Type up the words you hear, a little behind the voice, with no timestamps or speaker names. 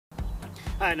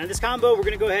All right, now this combo, we're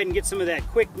gonna go ahead and get some of that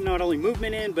quick, not only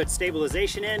movement in, but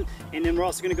stabilization in. And then we're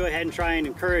also gonna go ahead and try and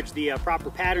encourage the proper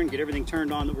pattern, get everything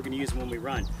turned on that we're gonna use when we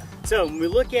run. So when we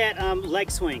look at leg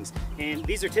swings, and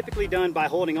these are typically done by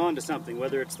holding on to something,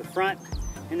 whether it's the front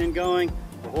and then going,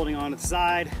 or holding on to the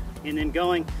side and then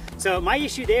going. So my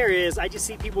issue there is I just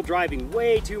see people driving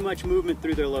way too much movement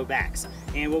through their low backs.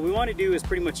 And what we want to do is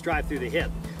pretty much drive through the hip.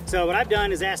 So what I've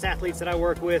done is asked athletes that I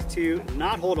work with to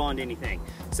not hold on to anything.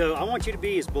 So I want you to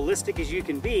be as ballistic as you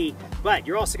can be, but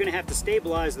you're also going to have to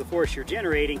stabilize the force you're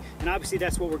generating. And obviously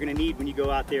that's what we're going to need when you go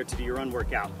out there to do your run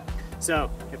workout. So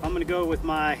if I'm going to go with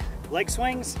my leg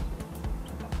swings,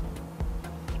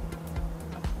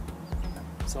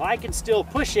 so I can still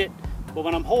push it, but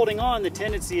when I'm holding on, the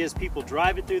tendency is people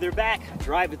drive it through their back.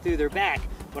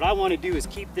 What I want to do is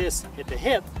keep this at the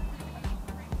hip,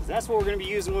 because that's what we're going to be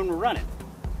using when we're running.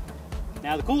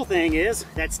 Now the cool thing is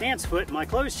that stance foot, my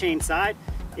closed chain side,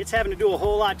 it's having to do a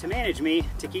whole lot to manage me,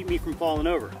 to keep me from falling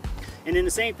over. And then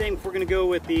the same thing if we're going to go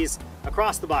with these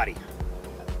across the body.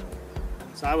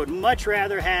 So I would much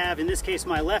rather have, in this case,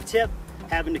 my left hip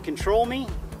having to control me,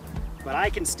 but I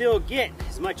can still get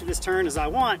as much of this turn as I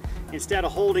want instead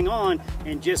of holding on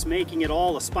and just making it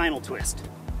all a spinal twist.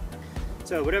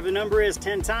 So whatever the number is,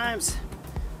 10 times,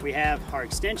 we have our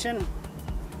extension,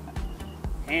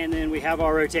 and then we have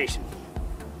our rotation.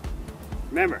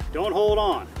 Remember, don't hold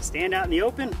on. Stand out in the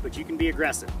open, but you can be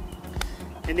aggressive.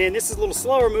 And then this is a little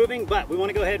slower moving, but we want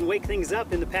to go ahead and wake things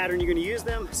up in the pattern you're going to use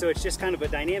them. So it's just kind of a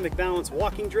dynamic balance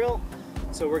walking drill.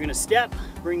 So we're going to step,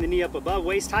 bring the knee up above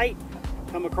waist height,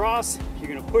 come across, you're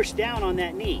going to push down on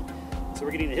that knee. So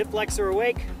we're getting the hip flexor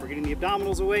awake, we're getting the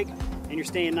abdominals awake, and you're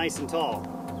staying nice and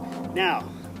tall. Now,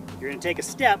 you're going to take a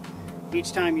step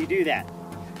each time you do that.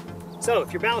 So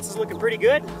if your balance is looking pretty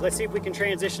good, let's see if we can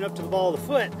transition up to the ball of the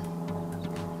foot.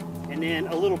 And then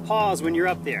a little pause when you're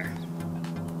up there.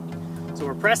 So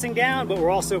we're pressing down, but we're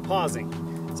also pausing.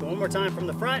 So one more time from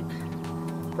the front.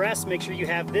 Press, make sure you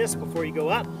have this before you go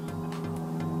up.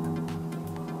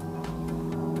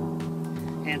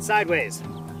 And sideways.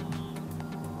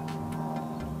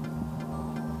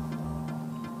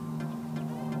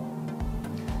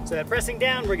 So that pressing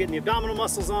down, we're getting the abdominal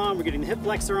muscles on, we're getting the hip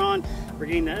flexor on, we're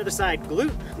getting the other side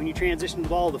glute when you transition the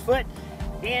ball of the foot.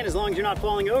 And as long as you're not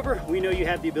falling over, we know you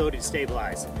have the ability to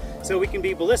stabilize. So we can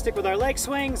be ballistic with our leg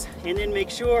swings and then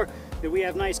make sure that we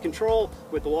have nice control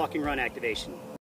with the walking run activation.